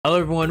Hello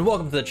everyone,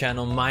 welcome to the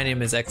channel. My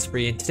name is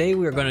XFree and today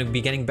we are going to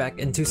be getting back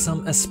into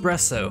some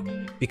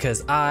espresso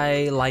because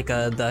I like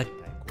the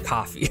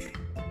coffee.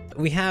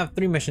 We have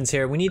 3 missions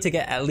here. We need to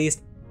get at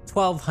least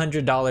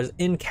 $1,200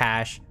 in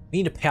cash. We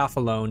need to pay off a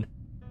loan,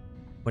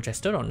 which I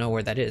still don't know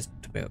where that is,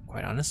 to be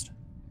quite honest.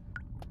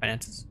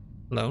 Finances?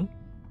 Loan?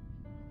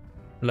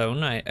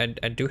 Loan? I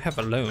do have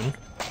a loan.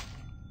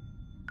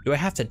 Do I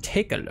have to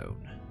take a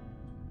loan?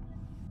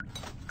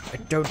 I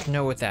don't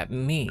know what that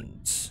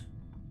means.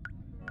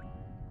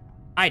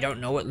 I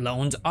don't know what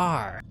loans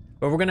are,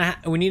 but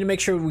we need to make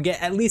sure we get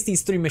at least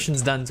these 3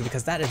 missions done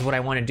because that is what I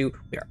want to do.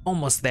 We are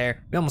almost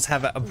there. We almost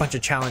have a bunch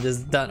of challenges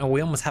done, or we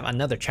almost have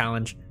another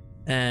challenge.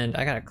 And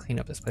I gotta clean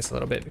up this place a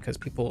little bit because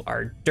people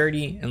are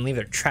dirty and leave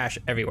their trash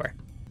everywhere.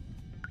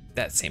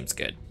 That seems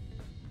good.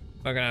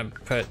 We're gonna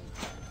put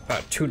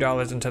about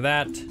 $2 into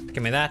that.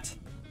 Give me that.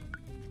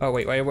 Oh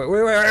wait.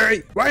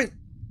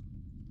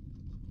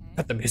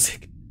 Cut the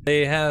music.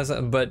 They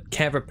have, but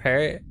can't prepare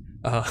it.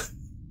 Are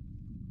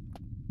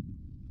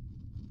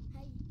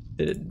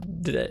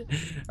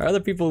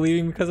other people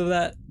leaving because of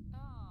that?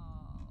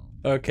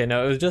 Okay,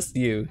 no, it was just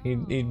you.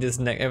 He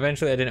just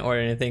eventually I didn't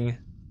order anything.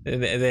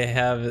 They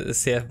have the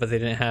CF, but they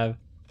didn't have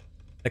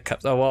the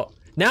cups. Oh well,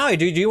 now I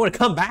do. Do you want to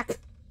come back?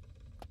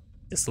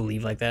 Just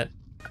leave like that.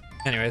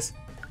 Anyways,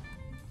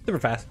 super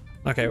fast.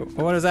 Okay,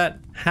 what is that?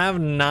 Have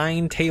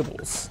 9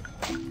 tables.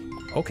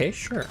 Okay,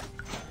 sure.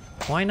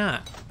 Why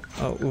not?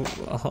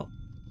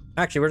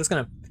 Actually, we're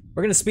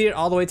gonna speed it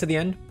all the way to the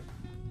end,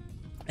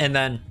 and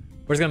then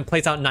we're just gonna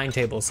place out 9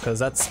 tables because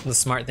that's the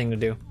smart thing to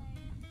do.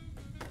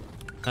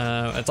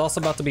 It's also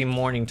about to be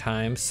morning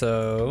time,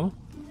 so...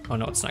 Oh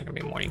no, it's not gonna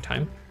be morning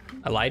time.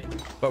 I lied.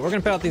 But we're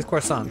gonna put out these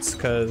croissants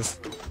because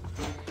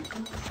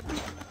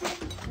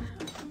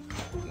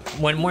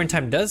when morning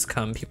time does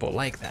come, people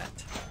like that.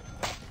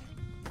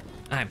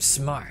 I'm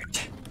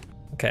smart.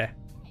 Okay.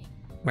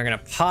 We're gonna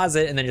pause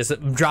it and then just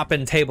drop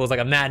in tables like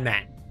a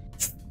madman.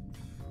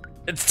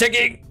 It's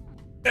ticking!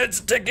 It's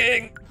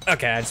ticking!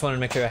 Okay, I just wanted to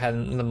make sure I had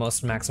the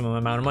most maximum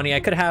amount of money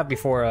I could have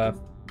before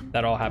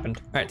that all happened.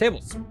 All right,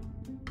 tables.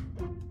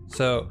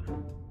 So,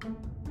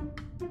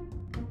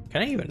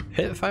 can I even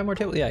hit 5 more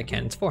tables? Yeah, I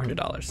can. It's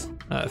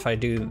 $400 if I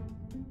do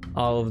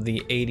all of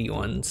the 80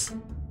 ones.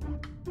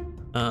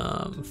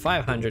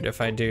 500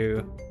 if I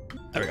do.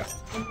 There we go.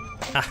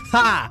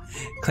 Aha!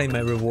 Claim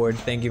my reward.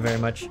 Thank you very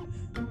much.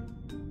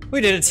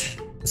 We did it.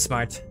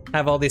 Smart.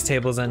 Have all these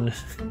tables and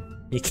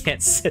you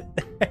can't sit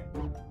there.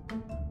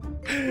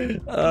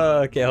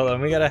 Okay, hold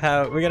on. We gotta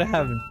have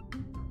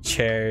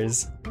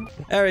chairs.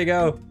 There we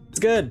go. It's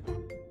good.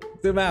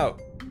 Zoom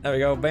out. There we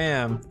go.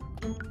 Bam.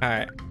 All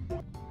right.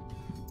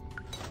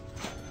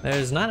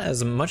 There's not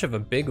as much of a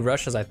big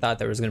rush as I thought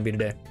there was gonna be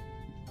today.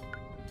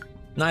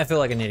 Now I feel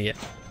like an idiot.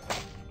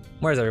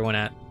 Where's everyone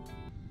at?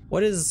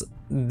 What is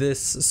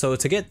this? So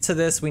to get to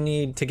this, we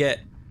need to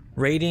get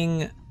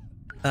rating.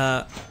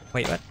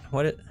 Wait, what?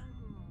 What?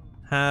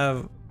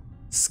 Have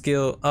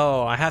skill.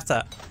 Oh, I have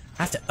to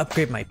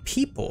upgrade my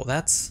people.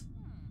 That's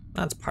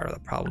part of the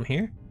problem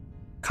here.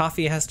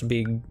 Coffee has to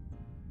be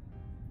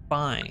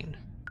fine,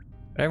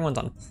 but everyone's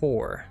on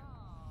poor.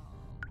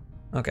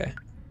 Okay,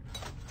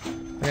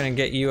 we're gonna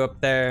get you up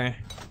there,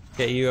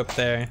 get you up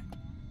there.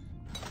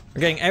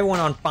 We're getting everyone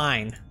on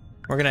fine.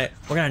 We're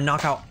gonna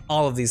knock out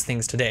all of these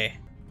things today.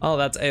 Oh,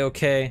 that's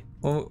a-okay.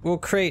 We'll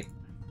create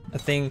a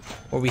thing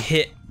where we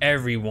hit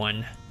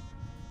everyone.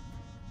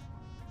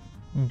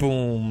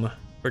 Boom.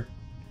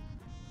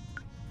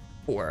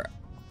 For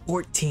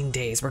 14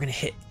 days, we're gonna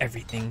hit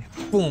everything.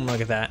 Boom,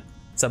 look at that.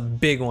 It's a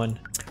big one.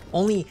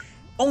 Only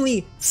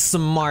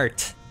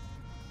smart,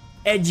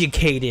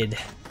 educated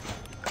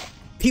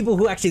people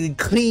who actually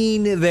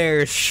clean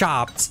their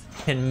shops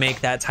can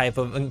make that type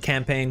of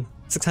campaign.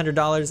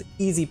 $600,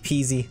 easy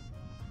peasy.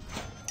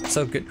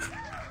 So good.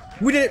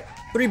 We did it.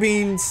 3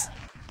 beans.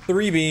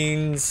 3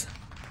 beans.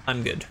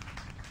 I'm good.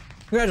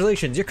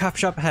 Congratulations, your coffee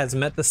shop has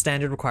met the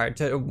standard required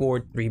to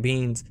award 3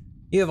 beans.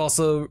 You have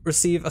also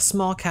received a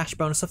small cash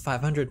bonus of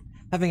 500.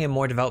 Having a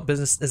more developed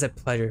business is a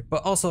pleasure,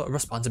 but also a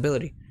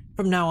responsibility.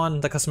 From now on,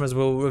 the customers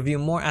will review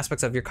more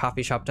aspects of your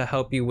coffee shop to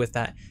help you with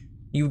that.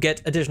 You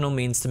get additional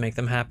means to make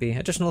them happy.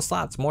 Additional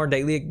slots, more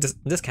daily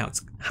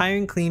discounts,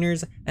 hiring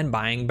cleaners, and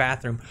buying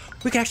bathroom.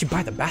 We can actually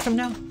buy the bathroom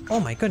now? Oh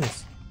my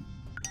goodness.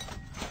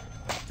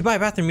 To buy a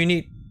bathroom, you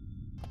need...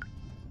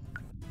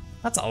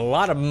 That's a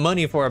lot of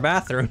money for a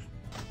bathroom.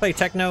 Play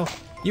techno.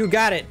 You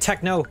got it,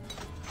 techno.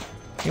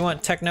 You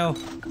want techno?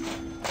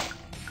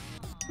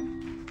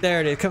 There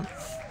it is. Come.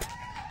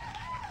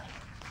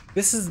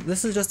 This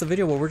is just a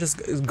video where we're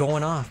just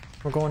going off.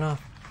 We're going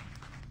off.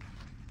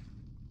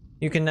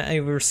 You can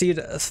receive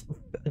just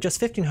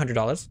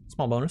 $1,500,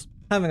 small bonus.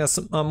 Having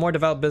a more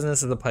developed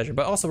business is a pleasure,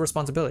 but also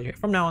responsibility.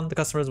 From now on, the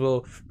customers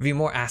will review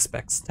more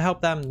aspects. To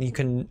help them, you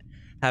can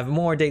have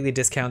more daily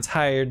discounts,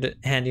 hired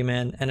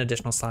handyman, and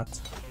additional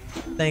slots.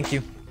 Thank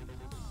you.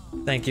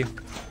 Thank you.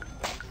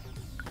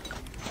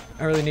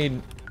 I really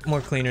need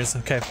more cleaners.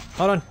 Okay,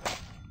 hold on.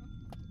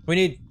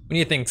 We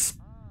need things.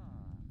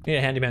 We need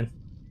a handyman,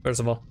 first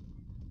of all.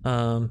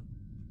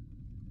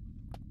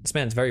 This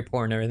man's very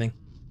poor and everything.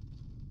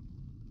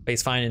 But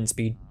he's fine in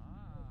speed.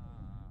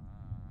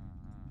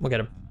 Look at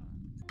him.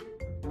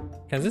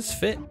 Can this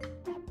fit?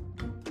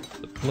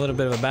 A little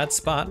bit of a bad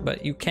spot,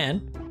 but you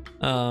can.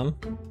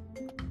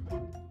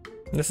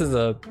 This is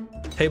a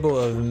table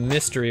of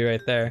mystery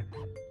right there.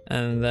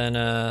 And then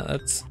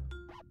let's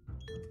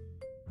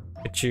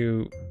get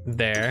you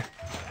there.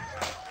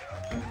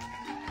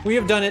 We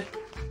have done it.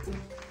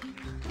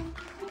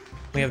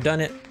 We have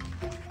done it.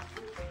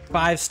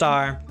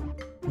 5-star.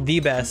 The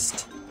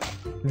best.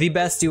 The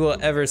best you will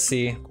ever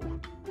see.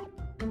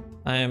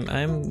 I'm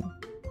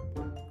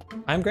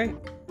great.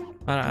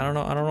 I don't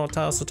know what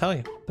else to tell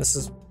you. This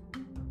is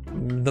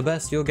the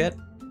best you'll get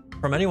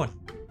from anyone.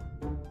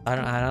 I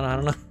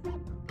don't know.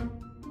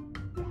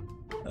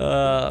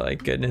 Oh my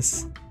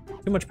goodness.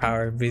 Too much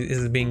power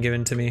is being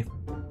given to me.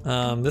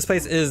 This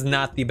place is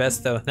not the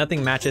best though.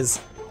 Nothing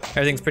matches.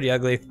 Everything's pretty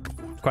ugly,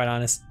 quite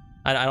honest.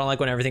 I don't like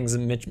when everything's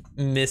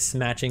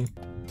mismatching.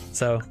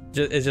 So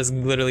it's just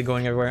literally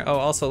going everywhere. Oh,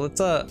 also let's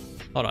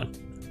hold on.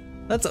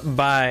 Let's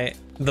buy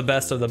the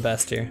best of the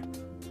best here.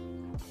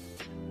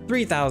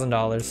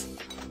 $3,000.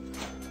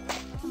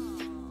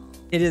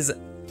 It is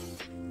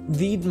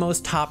the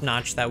most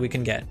top-notch that we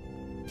can get.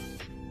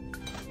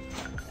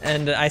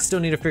 And I still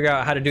need to figure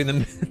out how to do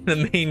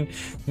the main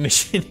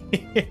mission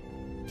here.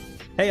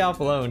 Pay off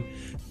loan.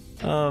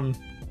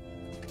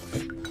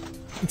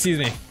 Excuse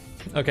me.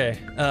 Okay.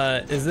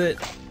 Is it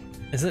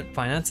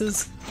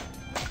finances?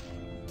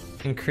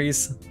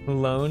 Increase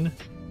loan.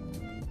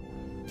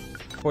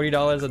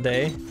 $40 a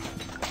day.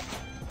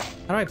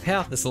 How do I pay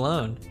off this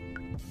loan?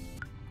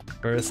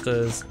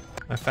 Baristas.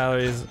 My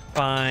salary's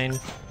fine.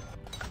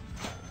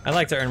 I'd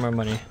like to earn more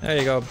money. There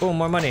you go. Boom,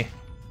 more money.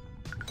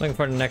 Looking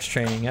for the next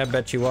training. I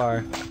bet you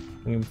are.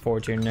 Looking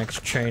forward to your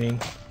next training.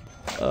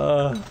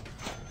 How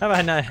have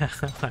I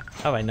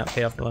not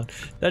pay off the loan?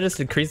 Did I just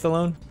increase the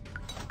loan?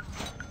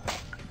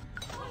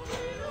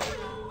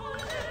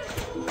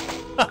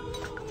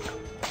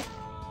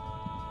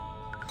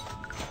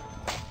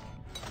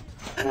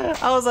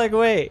 I was like,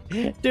 wait,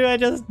 did I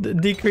just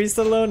decrease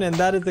the loan? And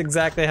that is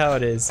exactly how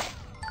it is.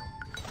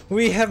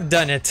 We have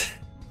done it.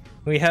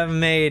 We have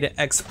made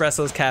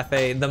Espresso's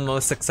Cafe the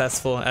most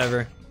successful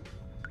ever.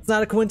 It's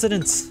not a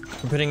coincidence.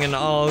 You're putting in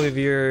all of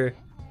your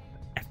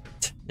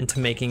effort into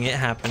making it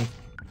happen.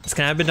 This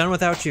can't have been done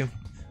without you.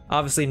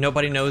 Obviously,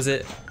 nobody knows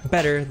it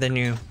better than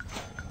you.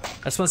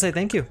 I just want to say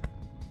thank you.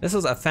 This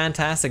was a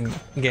fantastic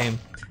game.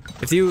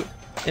 If you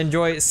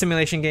enjoy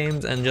simulation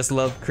games and just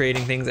love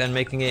creating things and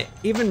making it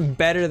even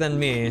better than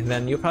me,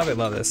 then you'll probably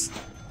love this.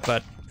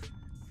 But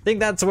I think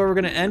that's where we're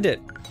gonna end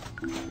it.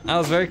 I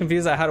was very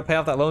confused at how to pay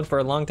off that loan for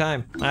a long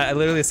time. I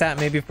literally sat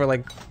maybe for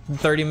like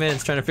 30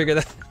 minutes trying to figure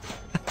that.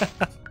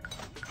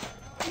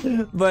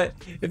 But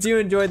if you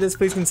enjoyed this,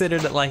 please consider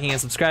liking and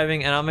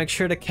subscribing, and I'll make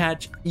sure to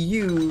catch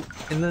you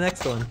in the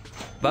next one.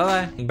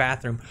 Bye bye.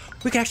 Bathroom.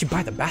 We can actually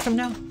buy the bathroom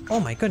now? Oh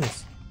my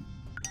goodness.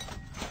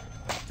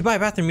 To buy a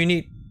bathroom, you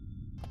need...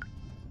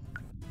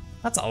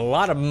 That's a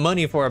lot of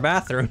money for a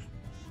bathroom.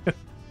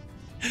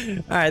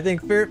 Alright, I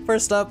think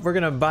first up, we're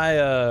gonna buy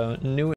a new